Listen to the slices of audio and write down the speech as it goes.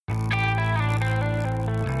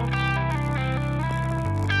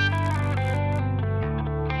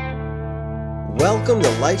Welcome to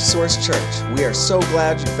Life Source Church. We are so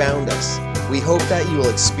glad you found us. We hope that you will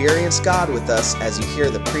experience God with us as you hear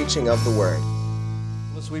the preaching of the Word.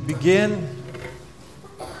 As we begin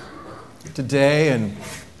today, and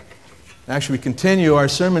actually we continue our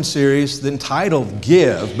sermon series entitled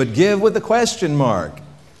Give, but give with a question mark.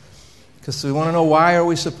 Because we want to know, why are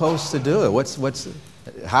we supposed to do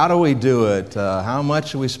it? How do we do it? How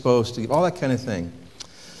much are we supposed to give? All that kind of thing.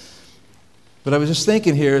 But I was just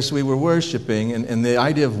thinking here as we were worshiping, and the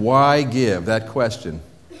idea of why give, that question.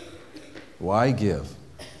 Why give?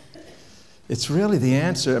 It's really the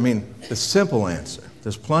answer, the simple answer.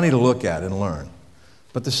 There's plenty to look at and learn.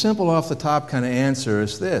 But the simple off-the-top kind of answer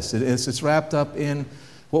is this. It's wrapped up in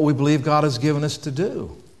what we believe God has given us to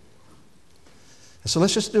do. So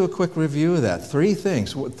let's just do a quick review of that. Three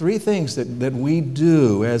things that we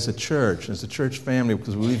do as a church family,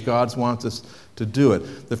 because we believe God wants us to do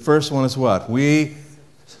it. The first one is what? Okay,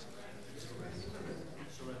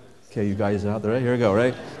 you guys out there, right? Here we go,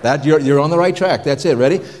 right? You're on the right track. That's it.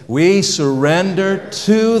 Ready? We surrender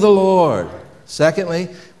to the Lord. Secondly,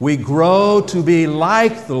 we grow to be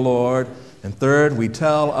like the Lord. And third, we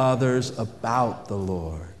tell others about the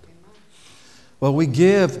Lord. Well, we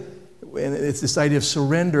give, and it's this idea of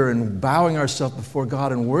surrender and bowing ourselves before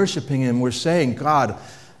God and worshiping Him. We're saying, God,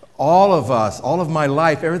 all of us, all of my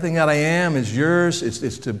life, everything that I am is yours.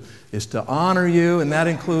 It's to honor you, and that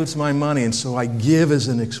includes my money. And so I give as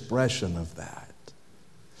an expression of that.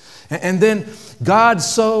 And then God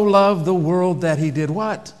so loved the world that He did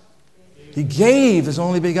what? He gave His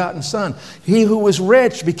only begotten Son. He who was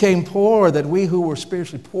rich became poor, that we who were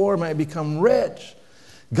spiritually poor might become rich.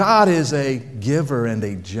 God is a giver and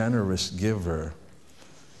a generous giver.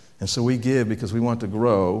 And so we give because we want to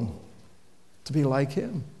grow to be like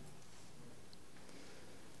Him.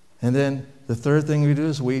 And then the third thing we do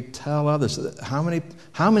is we tell others. How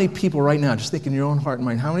many people right now, just think in your own heart and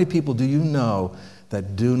mind, how many people do you know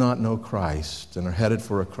that do not know Christ and are headed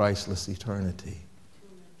for a Christless eternity?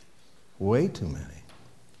 Way too many.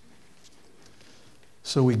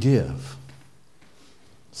 So we give.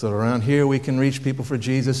 So around here we can reach people for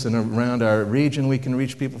Jesus, and around our region we can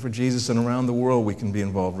reach people for Jesus, and around the world we can be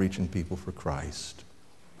involved reaching people for Christ.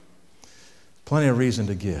 Plenty of reason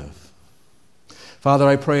to give. Father,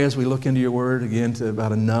 I pray as we look into your word again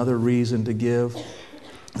about another reason to give,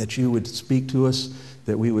 that you would speak to us,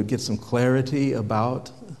 that we would get some clarity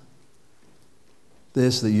about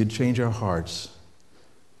this, that you'd change our hearts,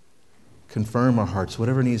 confirm our hearts,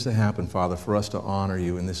 whatever needs to happen, Father, for us to honor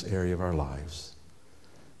you in this area of our lives.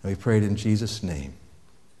 And we prayed in Jesus' name.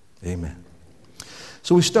 Amen.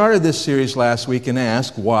 So we started this series last week and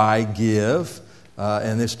asked, why give?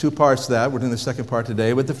 And there's two parts to that. We're doing the second part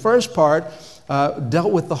today. But the first part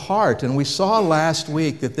dealt with the heart. And we saw last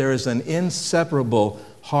week that there is an inseparable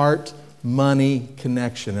heart-money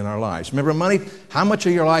connection in our lives. Remember, money, how much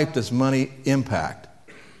of your life does money impact?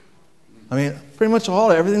 Pretty much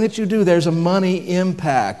everything that you do, there's a money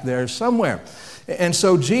impact there somewhere. And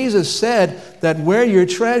so Jesus said that where your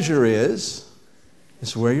treasure is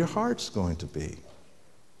where your heart's going to be.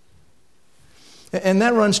 And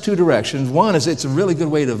that runs two directions. One is it's a really good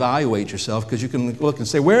way to evaluate yourself, because you can look and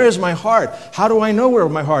say, where is my heart? How do I know where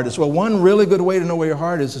my heart is? Well, one really good way to know where your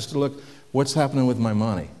heart is to look, what's happening with my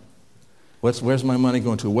money? Where's my money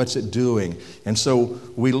going to? What's it doing? And so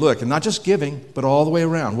we look, and not just giving, but all the way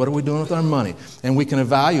around. What are we doing with our money? And we can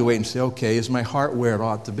evaluate and say, okay, is my heart where it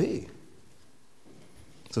ought to be?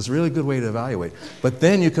 So it's a really good way to evaluate. But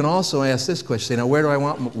then you can also ask this question, now where do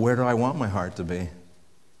I want my heart to be?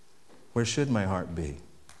 Where should my heart be?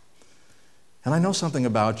 And I know something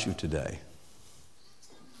about you today.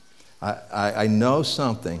 I know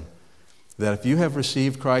something that if you have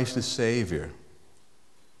received Christ as Savior,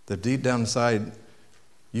 that deep down inside,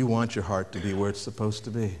 you want your heart to be where it's supposed to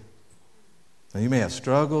be. Now, you may have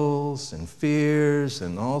struggles and fears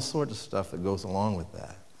and all sorts of stuff that goes along with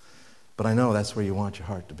that. But I know that's where you want your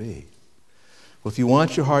heart to be. Well, if you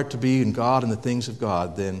want your heart to be in God and the things of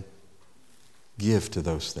God, then give to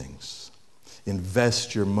those things.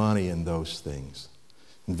 Invest your money in those things.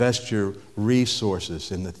 Invest your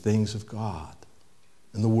resources in the things of God,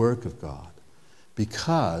 in the work of God.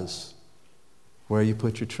 Because where you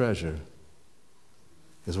put your treasure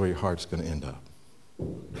is where your heart's going to end up.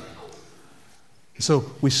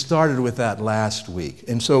 So we started with that last week.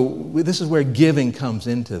 And so this is where giving comes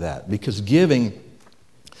into that, because giving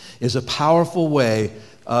is a powerful way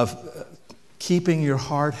of keeping your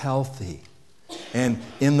heart healthy and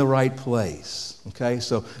in the right place. Okay?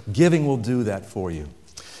 So giving will do that for you.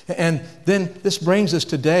 And then this brings us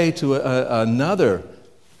today to another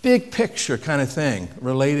big picture kind of thing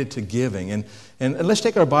related to giving. And let's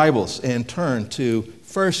take our Bibles and turn to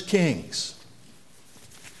 1 Kings.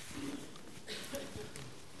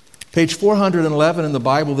 Page 411 in the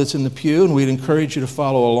Bible that's in the pew, and we'd encourage you to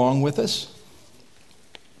follow along with us.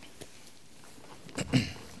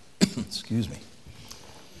 Excuse me.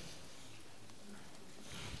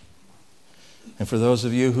 And for those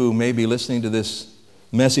of you who may be listening to this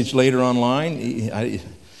message later online,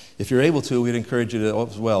 if you're able to, we'd encourage you to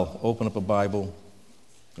as well open up a Bible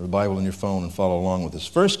or a Bible on your phone and follow along with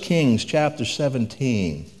us. 1 Kings chapter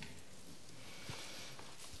 17.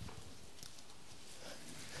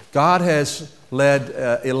 God has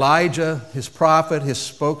led Elijah, his prophet, his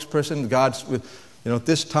spokesperson. At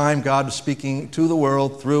this time, God was speaking to the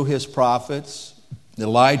world through his prophets.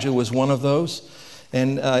 Elijah was one of those.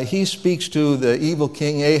 And he speaks to the evil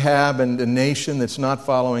king Ahab and the nation that's not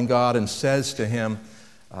following God and says to him,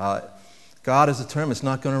 God has determined it's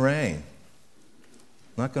not going to rain.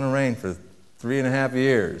 Not going to rain for 3.5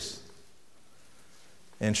 years.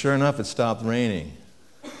 And sure enough, it stopped raining.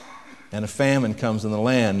 And a famine comes in the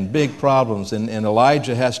land, big problems. And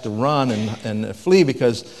Elijah has to run and flee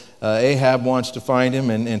because Ahab wants to find him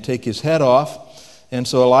and take his head off. And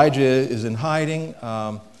so Elijah is in hiding.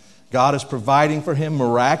 God is providing for him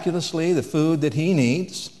miraculously the food that he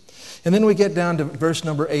needs. And then we get down to verse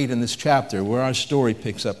number 8 in this chapter where our story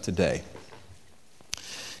picks up today.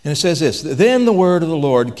 And it says this, Then the word of the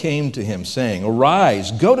Lord came to him, saying,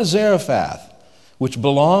 Arise, go to Zarephath, which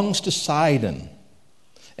belongs to Sidon,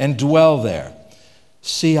 and dwell there.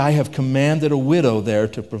 See, I have commanded a widow there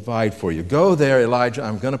to provide for you. Go there, Elijah,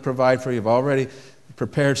 I'm going to provide for you. I've already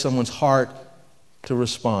prepared someone's heart to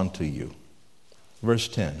respond to you. Verse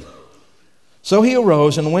 10. So he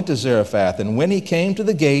arose and went to Zarephath, and when he came to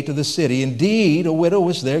the gate of the city, indeed, a widow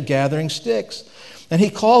was there gathering sticks. And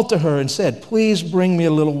he called to her and said, Please bring me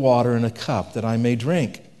a little water in a cup that I may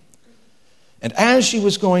drink. And as she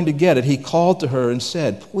was going to get it, he called to her and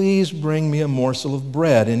said, Please bring me a morsel of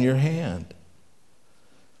bread in your hand.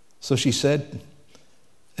 So she said,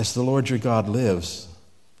 As the Lord your God lives,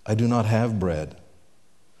 I do not have bread,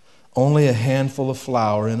 only a handful of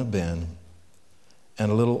flour in a bin and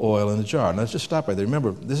a little oil in a jar. Now let's just stop right there.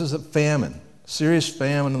 Remember, this is a famine, serious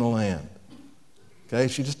famine in the land. Okay,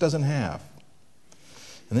 she just doesn't have.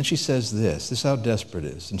 And then she says this is how desperate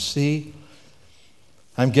it is. And see,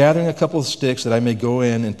 I'm gathering a couple of sticks that I may go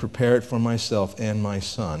in and prepare it for myself and my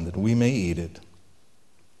son, that we may eat it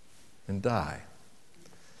and die.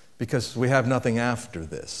 Because we have nothing after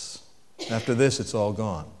this. After this, it's all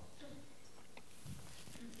gone.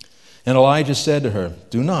 And Elijah said to her,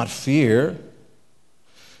 Do not fear.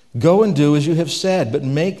 Go and do as you have said, but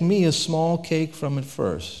make me a small cake from it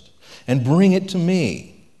first, and bring it to me.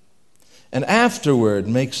 And afterward,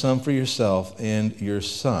 make some for yourself and your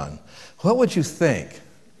son. What would you think?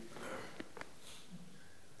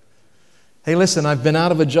 Hey, listen, I've been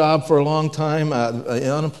out of a job for a long time.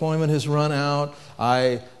 Unemployment has run out.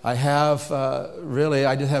 I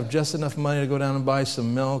just have just enough money to go down and buy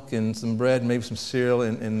some milk and some bread, maybe some cereal,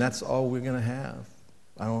 and that's all we're going to have.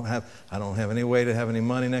 I don't have any way to have any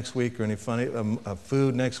money next week or any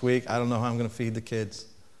food next week. I don't know how I'm going to feed the kids.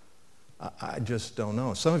 I just don't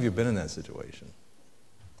know. Some of you have been in that situation.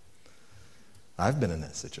 I've been in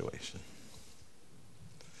that situation.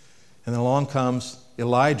 And then along comes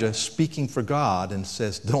Elijah speaking for God and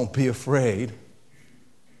says, Don't be afraid.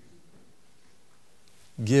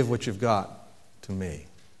 Give what you've got to me.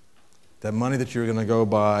 That money that you're going to go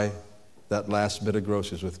buy that last bit of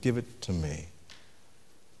groceries with, give it to me.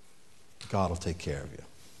 God will take care of you.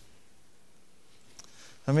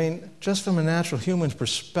 I mean, just from a natural human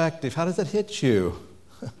perspective, how does that hit you?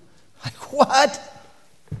 Like, what?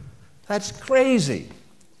 That's crazy.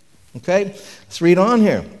 Okay? Let's read on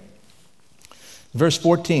here. Verse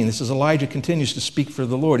 14, this is Elijah continues to speak for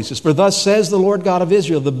the Lord. He says, For thus says the Lord God of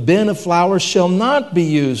Israel, the bin of flour shall not be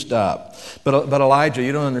used up. But Elijah,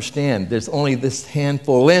 you don't understand. There's only this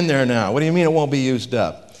handful in there now. What do you mean it won't be used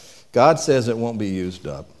up? God says it won't be used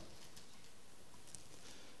up.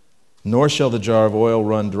 Nor shall the jar of oil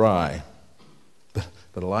run dry.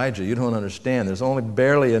 But Elijah, you don't understand. There's only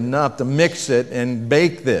barely enough to mix it and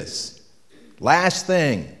bake this. Last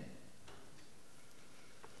thing.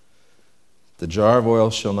 The jar of oil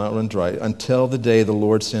shall not run dry until the day the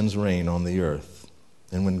Lord sends rain on the earth.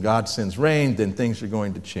 And when God sends rain, then things are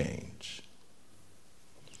going to change.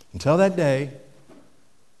 Until that day,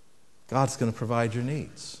 God's going to provide your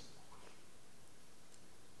needs.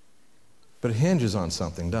 But it hinges on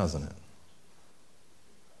something, doesn't it?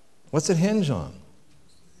 What's it hinge on?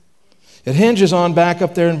 It hinges on back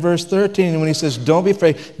up there in verse 13 when he says, don't be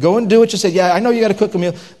afraid. Go and do what you said. Yeah, I know you got to cook a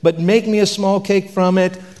meal, but make me a small cake from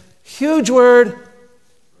it. Huge word.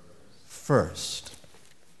 First.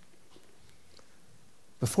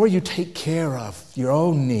 Before you take care of your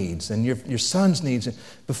own needs and your son's needs,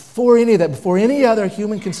 before any of that, before any other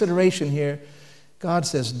human consideration here, God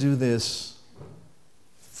says, do this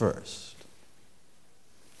first.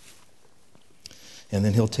 And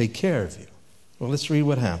then he'll take care of you. Well, let's read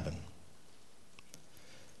what happened.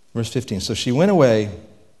 Verse 15. So she went away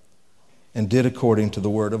and did according to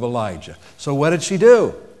the word of Elijah. So what did she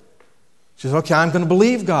do? She says, okay, I'm going to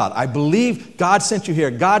believe God. I believe God sent you here.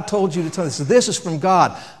 God told you to tell this. So this is from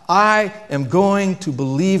God. I am going to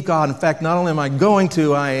believe God. In fact, not only am I going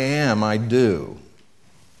to, I do.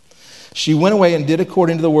 She went away and did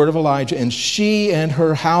according to the word of Elijah, and she and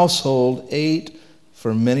her household ate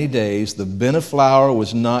for many days. The bin of flour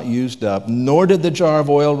was not used up, nor did the jar of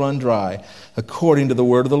oil run dry, according to the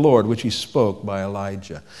word of the Lord, which he spoke by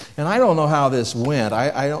Elijah. And I don't know how this went.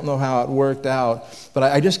 I don't know how it worked out. But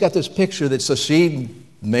I just got this picture that so she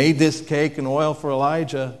made this cake and oil for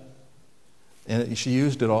Elijah, and she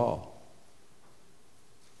used it all.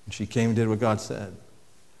 And she came and did what God said.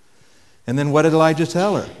 And then what did Elijah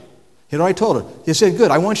tell her? He'd already told her. He said,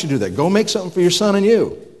 good, I want you to do that. Go make something for your son and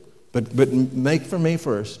you. But make for me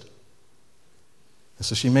first. And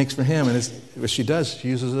so she makes for him, and what she does, she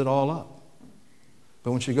uses it all up.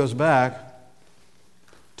 But when she goes back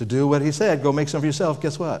to do what he said, go make some for yourself,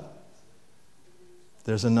 guess what?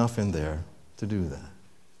 There's enough in there to do that.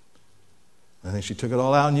 I think she took it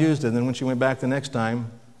all out and used it, and then when she went back the next time,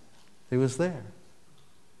 it was there.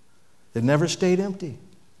 It never stayed empty.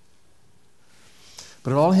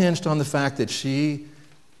 But it all hinged on the fact that she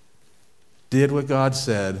did what God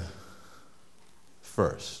said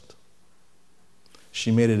first. She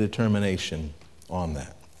made a determination on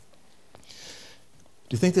that.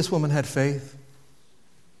 Do you think this woman had faith?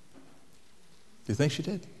 Do you think she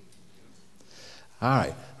did? All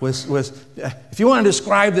right. If you want to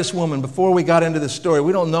describe this woman before we got into this story,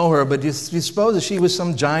 we don't know her, but do you suppose that she was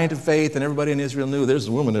some giant of faith and everybody in Israel knew there's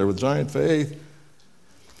a woman there with giant faith?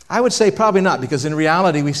 I would say probably not, because in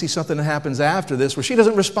reality we see something that happens after this where she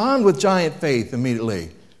doesn't respond with giant faith immediately.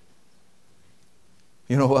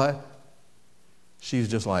 You know what? She's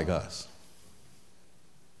just like us.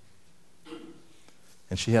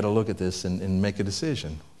 And she had to look at this and make a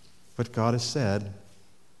decision. What God has said,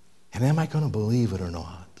 and am I going to believe it or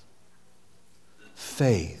not?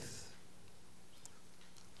 Faith.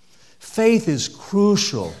 Faith is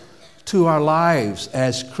crucial to our lives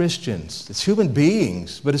as Christians. It's human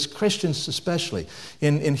beings, but as Christians especially.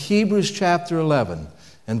 In Hebrews chapter 11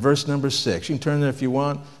 and verse number 6, you can turn there if you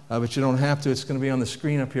want, but you don't have to. It's going to be on the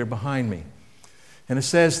screen up here behind me. And it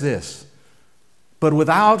says this, but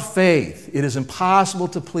without faith it is impossible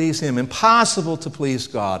to please him, impossible to please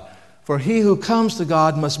God. For he who comes to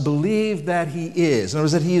God must believe that he is. In other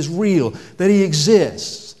words, that he is real, that he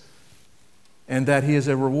exists, and that he is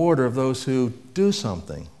a rewarder of those who do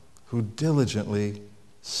something, who diligently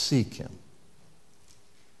seek him.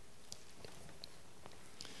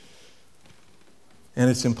 And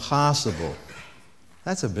it's impossible.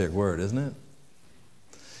 That's a big word, isn't it?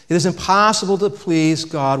 It is impossible to please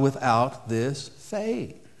God without this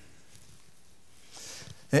faith.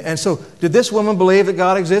 And so, did this woman believe that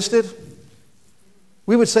God existed?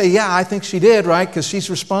 We would say, yeah, I think she did, right? Because she's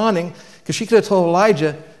responding. Because she could have told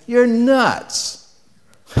Elijah, you're nuts,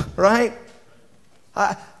 right?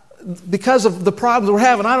 Because of the problems we're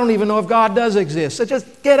having, I don't even know if God does exist. So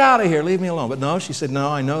just get out of here, leave me alone. But no, she said, no,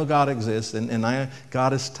 I know God exists, and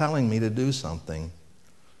God is telling me to do something.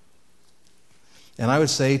 And I would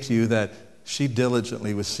say to you that she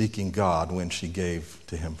diligently was seeking God when she gave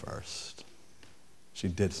to him first. She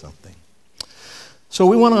did something. So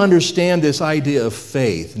we want to understand this idea of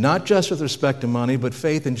faith, not just with respect to money, but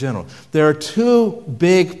faith in general. There are two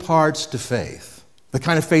big parts to faith, the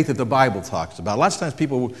kind of faith that the Bible talks about. Lots of times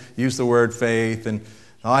people use the word faith, and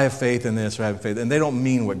I have faith in this, or I have faith, and they don't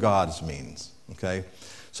mean what God's means, okay?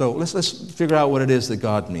 So let's figure out what it is that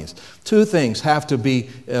God means. Two things have to be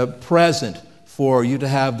present for you to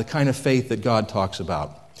have the kind of faith that God talks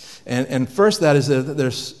about. And first, that is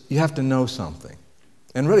that you have to know something.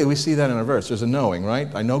 And really, we see that in a verse. There's a knowing, right?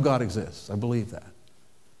 I know God exists. I believe that.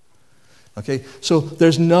 Okay? So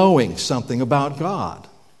there's knowing something about God.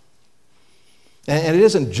 And it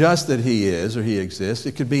isn't just that he is or he exists.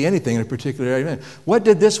 It could be anything in a particular area. What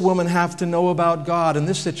did this woman have to know about God in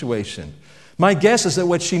this situation? My guess is that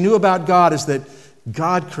what she knew about God is that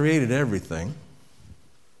God created everything.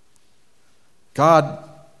 God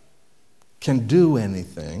can do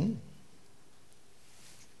anything.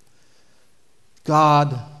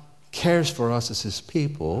 God cares for us as His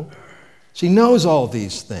people. She knows all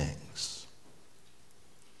these things.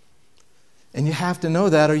 And you have to know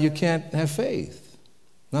that or you can't have faith.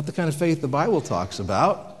 Not the kind of faith the Bible talks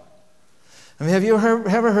about. I mean, have you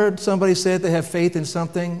ever heard somebody say that they have faith in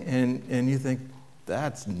something and you think,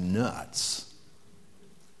 that's nuts?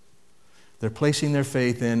 They're placing their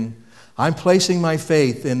faith in, I'm placing my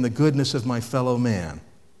faith in the goodness of my fellow man.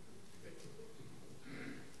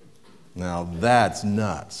 Now, that's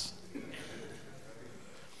nuts.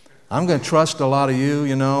 I'm going to trust a lot of you,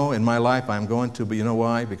 in my life I'm going to, but you know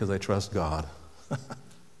why? Because I trust God.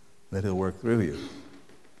 That He'll work through you.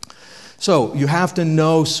 So, you have to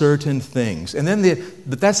know certain things. And then,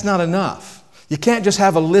 but that's not enough. You can't just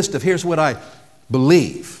have a list of, here's what I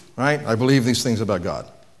believe, right? I believe these things about God.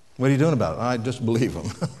 What are you doing about it? I just believe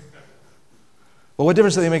them. Well, what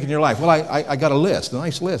difference do they make in your life? Well, I got a list, a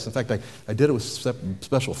nice list. In fact, I did it with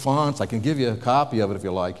special fonts. I can give you a copy of it if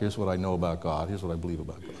you like. Here's what I know about God. Here's what I believe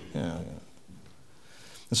about God. Yeah.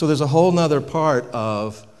 And so there's a whole other part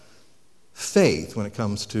of faith when it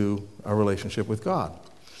comes to our relationship with God.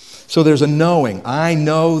 So there's a knowing. I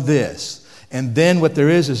know this. And then what there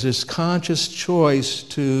is this conscious choice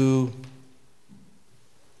to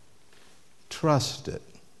trust it.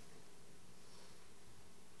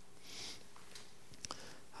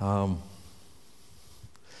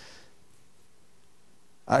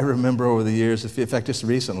 I remember over the years, in fact, just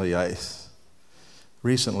recently,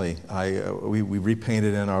 we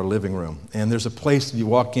repainted in our living room. And there's a place you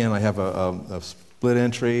walk in, I have a split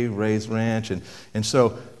entry, raised ranch, and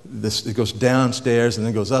so it goes downstairs and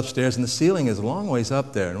then goes upstairs, and the ceiling is a long ways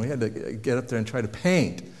up there, and we had to get up there and try to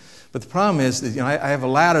paint. But the problem is that, I have a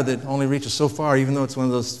ladder that only reaches so far, even though it's one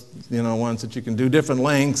of those, ones that you can do different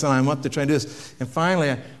lengths, and I'm up there trying to do this. And finally,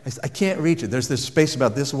 I can't reach it. There's this space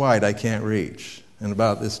about this wide I can't reach, and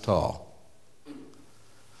about this tall.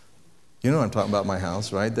 You know what I'm talking about, my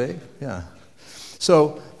house, right, Dave? Yeah.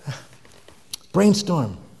 So,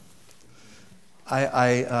 brainstorm.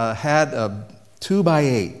 I had a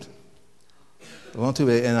 2x8,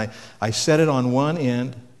 and I set it on one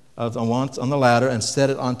end, on the ladder, and set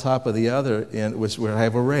it on top of the other end, where I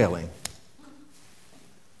have a railing.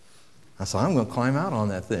 I said, I'm going to climb out on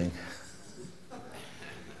that thing.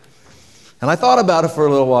 And I thought about it for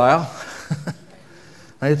a little while.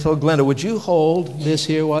 I told Glenda, would you hold this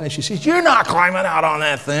here while? And she says, you're not climbing out on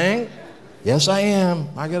that thing. Yes, I am.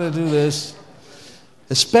 I got to do this.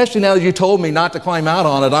 Especially now that you told me not to climb out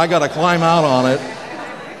on it, I got to climb out on it.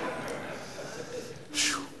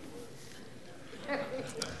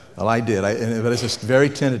 Well, I did. But it's just very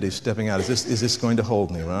tentative stepping out. Is this going to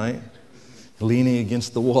hold me, right? Leaning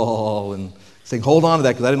against the wall and saying, hold on to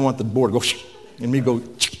that, because I didn't want the board to go, and me go.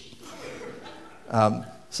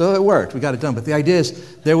 So it worked. We got it done. But the idea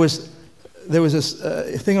is, there was this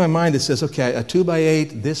thing in my mind that says, okay, a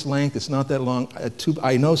 2x8, this length, it's not that long.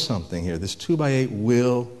 I know something here. This 2x8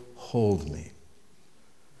 will hold me.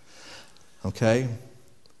 Okay?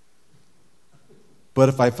 But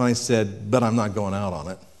if I finally said, but I'm not going out on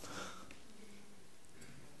it,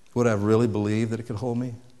 would I have really believed that it could hold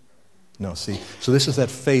me? No, see. So this is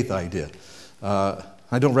that faith idea.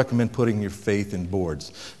 I don't recommend putting your faith in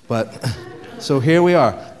boards. But, so here we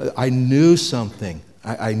are. I knew something.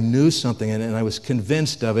 I knew something, and I was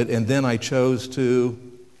convinced of it, and then I chose to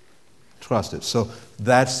trust it. So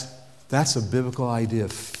that's a biblical idea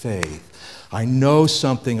of faith. I know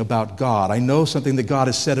something about God. I know something that God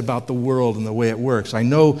has said about the world and the way it works. I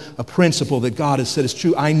know a principle that God has said is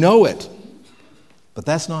true. I know it. But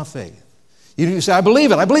that's not faith. You say, I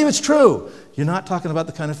believe it. I believe it's true. You're not talking about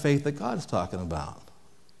the kind of faith that God is talking about.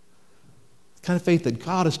 The kind of faith that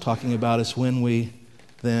God is talking about is when we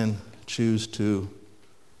then choose to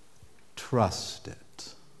trust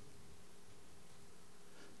it.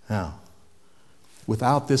 Now,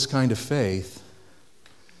 without this kind of faith,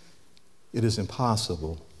 it is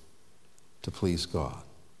impossible to please God.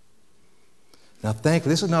 Now,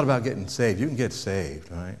 thankfully, this is not about getting saved. You can get saved,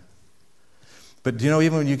 right? But do you know,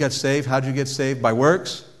 even when you get saved, how did you get saved? By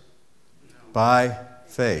works? By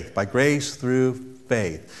faith. By grace through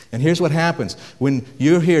faith. And here's what happens. When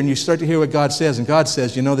you're here and you start to hear what God says, and God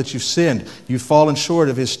says, you know that you've sinned. You've fallen short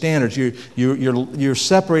of His standards. You're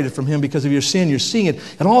separated from Him because of your sin. You're seeing it.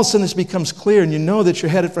 And all of a sudden this becomes clear, and you know that you're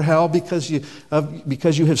headed for hell because you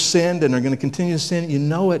have sinned and are going to continue to sin. You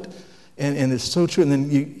know it. And it's so true. And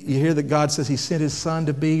then you hear that God says He sent His Son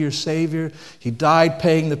to be your Savior. He died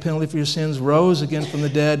paying the penalty for your sins, rose again from the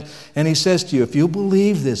dead. And He says to you, if you'll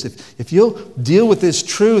believe this, if you'll deal with this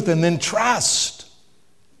truth and then trust,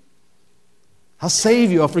 I'll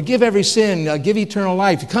save you. I'll forgive every sin. I'll give you eternal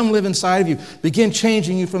life. You come live inside of you. Begin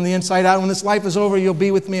changing you from the inside out. When this life is over, you'll be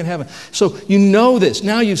with me in heaven. So you know this.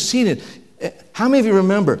 Now you've seen it. How many of you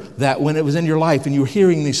remember that when it was in your life and you were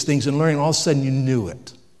hearing these things and learning, all of a sudden you knew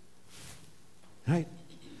it? Right?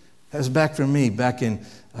 That was back for me, back in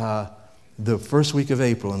the first week of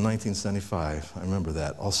April in 1975. I remember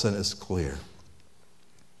that. All of a sudden it's clear.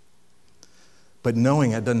 But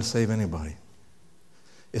knowing that doesn't save anybody.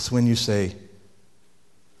 It's when you say,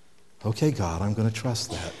 okay, God, I'm going to trust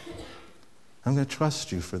that. I'm going to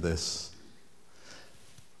trust you for this.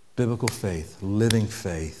 Biblical faith, living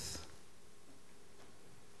faith.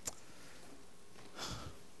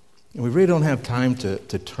 And we really don't have time to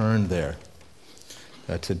turn there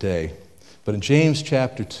today. But in James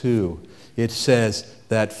chapter 2, it says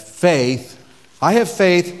that faith, I have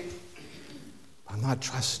faith, I'm not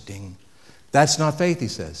trusting. That's not faith, he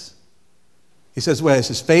says. He says, well, it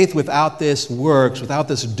says faith without this works, without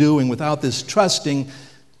this doing, without this trusting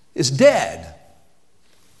is dead.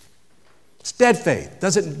 It's dead faith.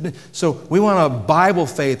 So we want a Bible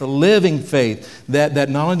faith, a living faith, that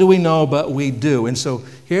not only do we know, but we do. And so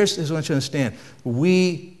here's what I want you to understand.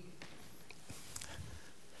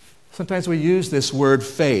 Sometimes we use this word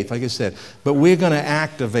faith, like I said, but we're going to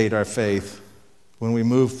activate our faith when we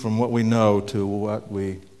move from what we know to what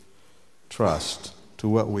we trust, to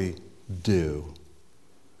what we do.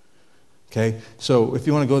 Okay? So if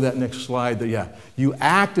you want to go to that next slide, you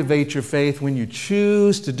activate your faith when you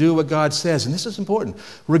choose to do what God says. And this is important,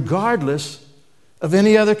 regardless of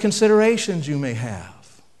any other considerations you may have.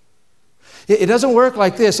 It doesn't work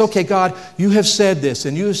like this. Okay, God, you have said this,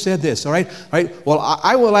 and you have said this, all right? All right? Well,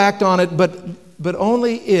 I will act on it, but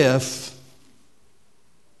only if.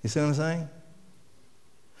 You see what I'm saying?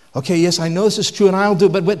 Okay, yes, I know this is true, and I'll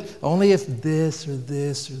do it, but only if this or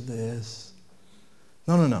this or this.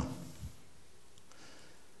 No.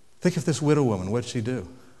 Think of this widow woman. What did she do?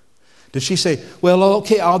 Did she say, well,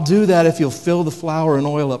 okay, I'll do that if you'll fill the flour and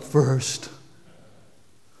oil up first?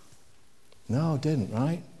 No, it didn't,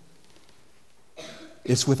 right?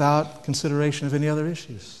 It's without consideration of any other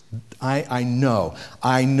issues. I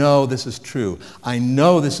know this is true. I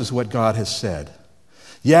know this is what God has said.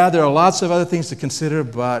 Yeah, there are lots of other things to consider,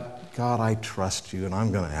 but God, I trust you, and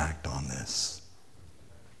I'm going to act on this.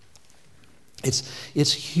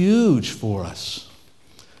 It's huge for us.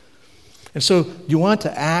 And so you want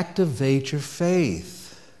to activate your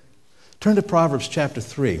faith. Turn to Proverbs chapter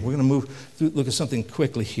 3. We're going to look at something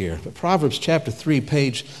quickly here. But Proverbs chapter 3,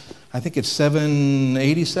 page, I think it's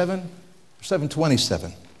 787 or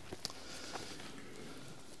 727.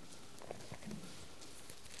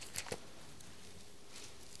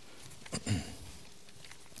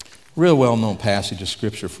 Real well-known passage of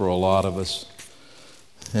Scripture for a lot of us.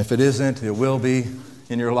 If it isn't, it will be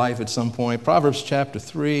in your life at some point. Proverbs chapter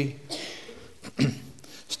 3,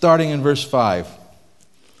 starting in verse 5.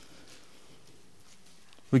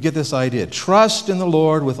 We get this idea. Trust in the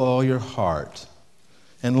Lord with all your heart,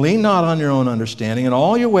 and lean not on your own understanding. In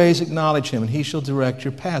all your ways acknowledge Him, and He shall direct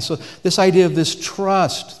your path. So this idea of this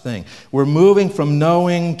trust thing, we're moving from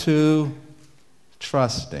knowing to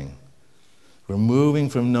trusting. We're moving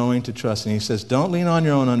from knowing to trusting. He says, don't lean on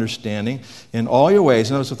your own understanding in all your ways.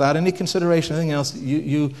 Notice, without any consideration, anything else,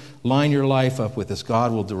 you line your life up with this.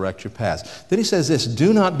 God will direct your paths. Then he says this,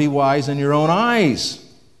 do not be wise in your own eyes.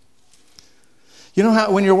 You know how,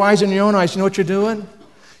 when you're wise in your own eyes, you know what you're doing?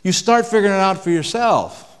 You start figuring it out for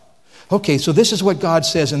yourself. Okay, so this is what God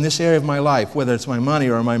says in this area of my life, whether it's my money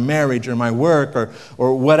or my marriage or my work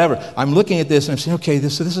or whatever. I'm looking at this and I'm saying, okay,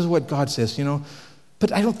 this is what God says, you know.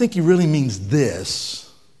 But I don't think He really means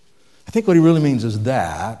this. I think what He really means is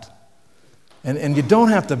that. And you don't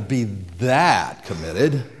have to be that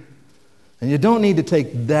committed. And you don't need to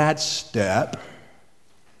take that step.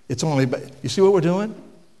 It's only, you see what we're doing?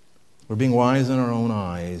 We're being wise in our own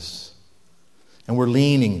eyes. And we're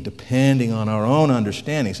leaning, depending on our own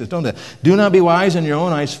understanding. He says, do not be wise in your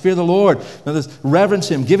own eyes. Fear the Lord. Now, reverence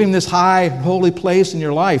Him. Give Him this high, holy place in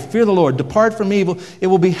your life. Fear the Lord. Depart from evil. It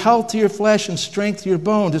will be health to your flesh and strength to your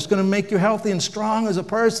bones. It's going to make you healthy and strong as a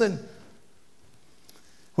person.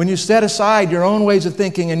 When you set aside your own ways of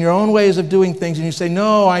thinking and your own ways of doing things, and you say,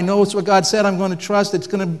 no, I know it's what God said, I'm going to trust, it's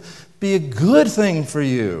going to be a good thing for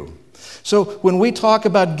you. So when we talk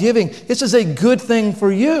about giving, this is a good thing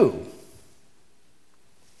for you.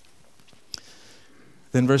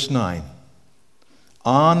 Then verse 9,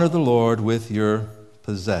 honor the Lord with your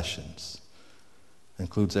possessions.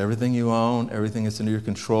 Includes everything you own, everything that's under your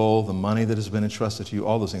control, the money that has been entrusted to you,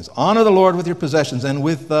 all those things. Honor the Lord with your possessions and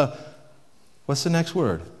with what's the next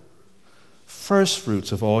word? first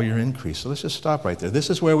fruits of all your increase. So let's just stop right there. This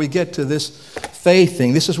is where we get to this faith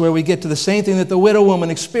thing. This is where we get to the same thing that the widow woman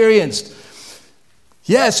experienced.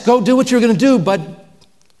 Yes, go do what you're going to do, but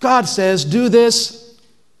God says, do this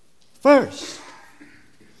first.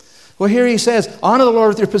 Well, here he says, honor the Lord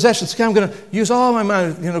with your possessions. Okay, I'm going to use all my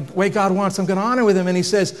money, the way God wants. I'm going to honor with him. And he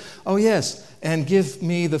says, oh yes, and give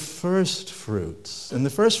me the first fruits. And the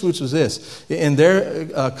first fruits was this. In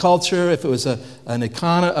their culture, if it was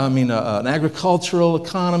an agricultural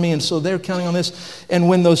economy, and so they're counting on this. And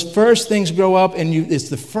when those first things grow up, and it's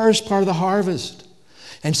the first part of the harvest.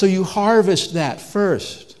 And so you harvest that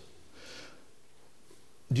first.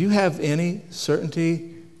 Do you have any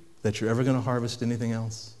certainty that you're ever going to harvest anything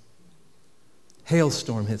else?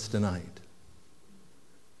 Hailstorm hits tonight.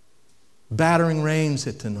 Battering rains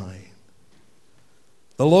hit tonight.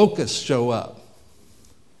 The locusts show up.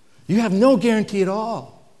 You have no guarantee at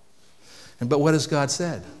all. But what has God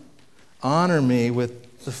said? Honor me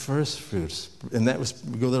with the first fruits. And that was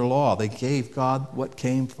their law. They gave God what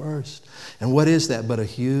came first. And what is that but a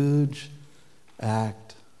huge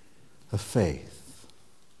act of faith?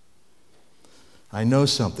 I know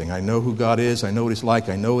something. I know who God is. I know what he's like.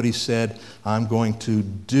 I know what he said. I'm going to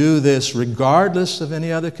do this regardless of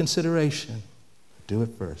any other consideration. Do it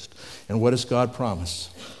first. And what does God promise?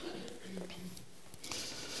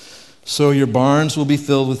 So your barns will be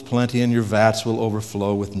filled with plenty and your vats will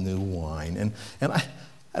overflow with new wine. And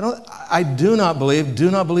I do not believe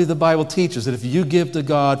the Bible teaches that if you give to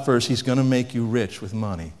God first, he's going to make you rich with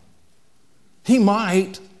money. He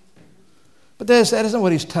might. But that isn't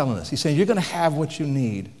what he's telling us. He's saying you're going to have what you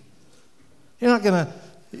need. You're not going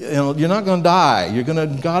to die.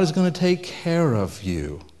 God is going to take care of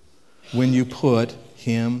you when you put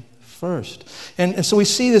him first. And so we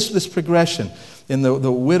see this progression in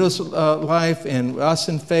the widow's life and us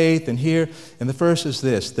in faith and here. And the first is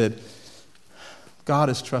this, that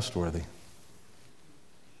God is trustworthy.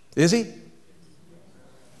 Is he? If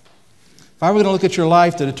I were going to look at your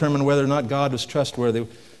life to determine whether or not God is trustworthy,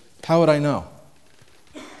 how would I know?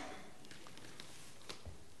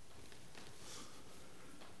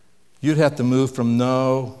 You'd have to move from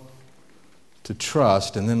know to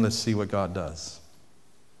trust, and then let's see what God does.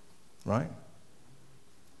 Right?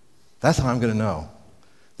 That's how I'm going to know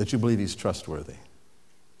that you believe he's trustworthy.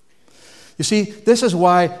 You see, this is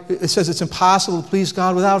why it says it's impossible to please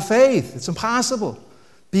God without faith. It's impossible.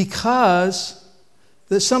 Because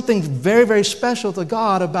there's something very, very special to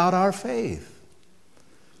God about our faith.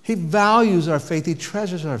 He values our faith. He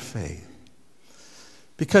treasures our faith.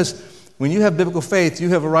 Because when you have biblical faith, you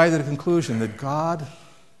have arrived at a conclusion that God,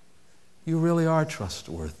 you really are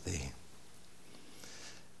trustworthy.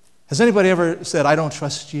 Has anybody ever said, I don't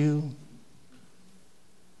trust you?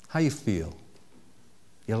 How you feel?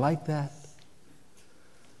 You like that?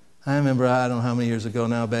 I remember, I don't know how many years ago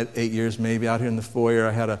now, about 8 years maybe, out here in the foyer,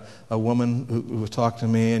 I had a woman who was talking to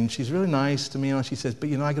me, and she's really nice to me, and she says, but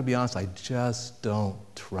I gotta be honest, I just don't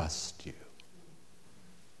trust you.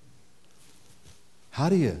 How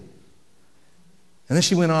do you? And then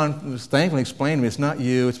she went on, was thankfully explained to me, it's not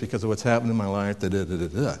you, it's because of what's happened in my life,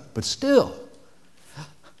 But still,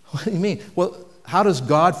 what do you mean? Well, how does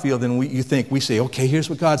God feel then? You think, we say, okay, here's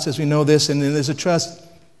what God says, we know this, and then there's a trust.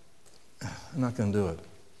 I'm not going to do it.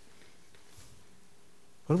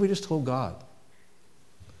 What if we just told God?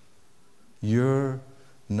 You're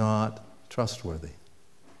not trustworthy.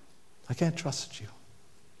 I can't trust you.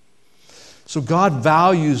 So God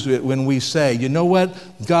values it when we say, you know what,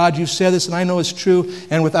 God, you said this and I know it's true,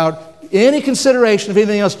 and without any consideration of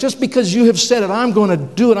anything else, just because you have said it, I'm going to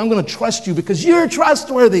do it. I'm going to trust you because you're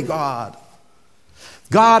trustworthy, God.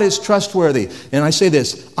 God is trustworthy. And I say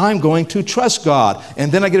this, I'm going to trust God.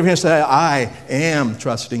 And then I get over here and say, I am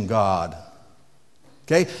trusting God.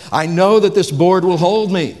 Okay? I know that this board will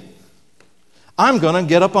hold me. I'm going to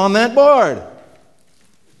get up on that board.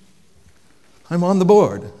 I'm on the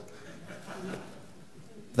board.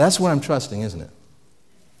 That's what I'm trusting, isn't it?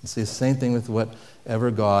 It's the same thing with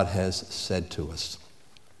whatever God has said to us.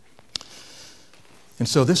 And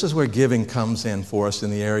so this is where giving comes in for us in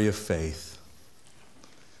the area of faith.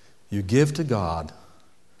 You give to God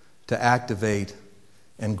to activate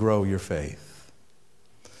and grow your faith.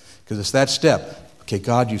 Because it's that step. Okay,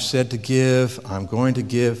 God, you said to give. I'm going to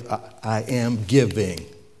give. I am giving.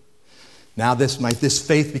 Now this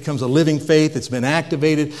faith becomes a living faith. It's been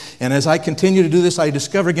activated. And as I continue to do this, I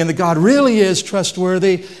discover again that God really is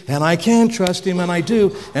trustworthy. And I can trust him, and I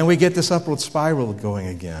do. And we get this upward spiral going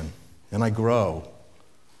again. And I grow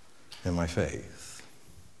in my faith.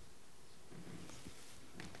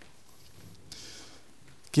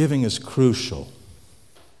 Giving is crucial.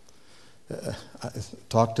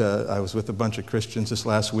 I was with a bunch of Christians this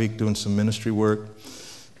last week doing some ministry work,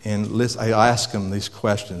 and I asked them these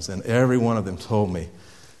questions, and every one of them told me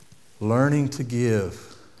learning to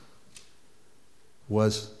give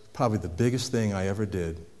was probably the biggest thing I ever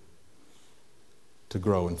did to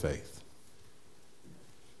grow in faith.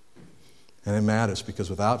 And it matters because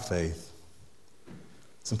without faith,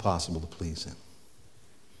 it's impossible to please Him.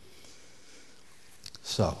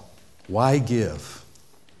 So, why give?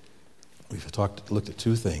 We've looked at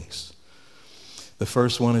two things. The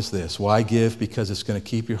first one is this: why give? Because it's going to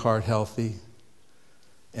keep your heart healthy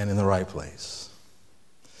and in the right place.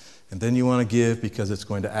 And then you want to give because it's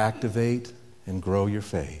going to activate and grow your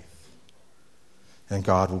faith. And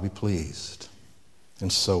God will be pleased.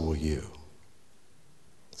 And so will you.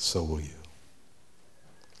 So will you.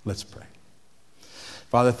 Let's pray.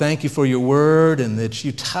 Father, thank you for your word and that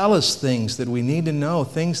you tell us things that we need to know,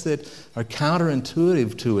 things that are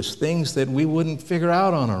counterintuitive to us, things that we wouldn't figure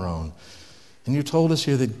out on our own. And you told us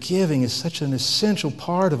here that giving is such an essential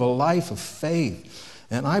part of a life of faith.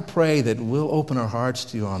 And I pray that we'll open our hearts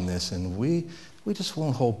to you on this, and we just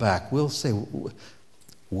won't hold back. We'll say,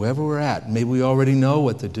 wherever we're at, maybe we already know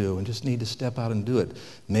what to do and just need to step out and do it.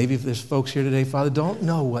 Maybe if there's folks here today, Father, don't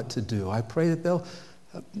know what to do, I pray that they'll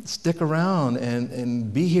stick around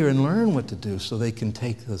and be here and learn what to do so they can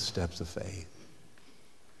take those steps of faith.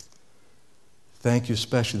 Thank you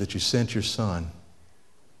especially that you sent your Son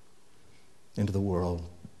into the world,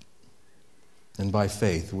 and by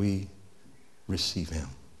faith we receive him,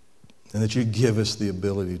 and that you give us the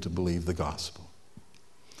ability to believe the gospel.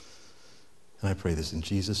 And I pray this in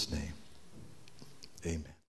Jesus' name. Amen.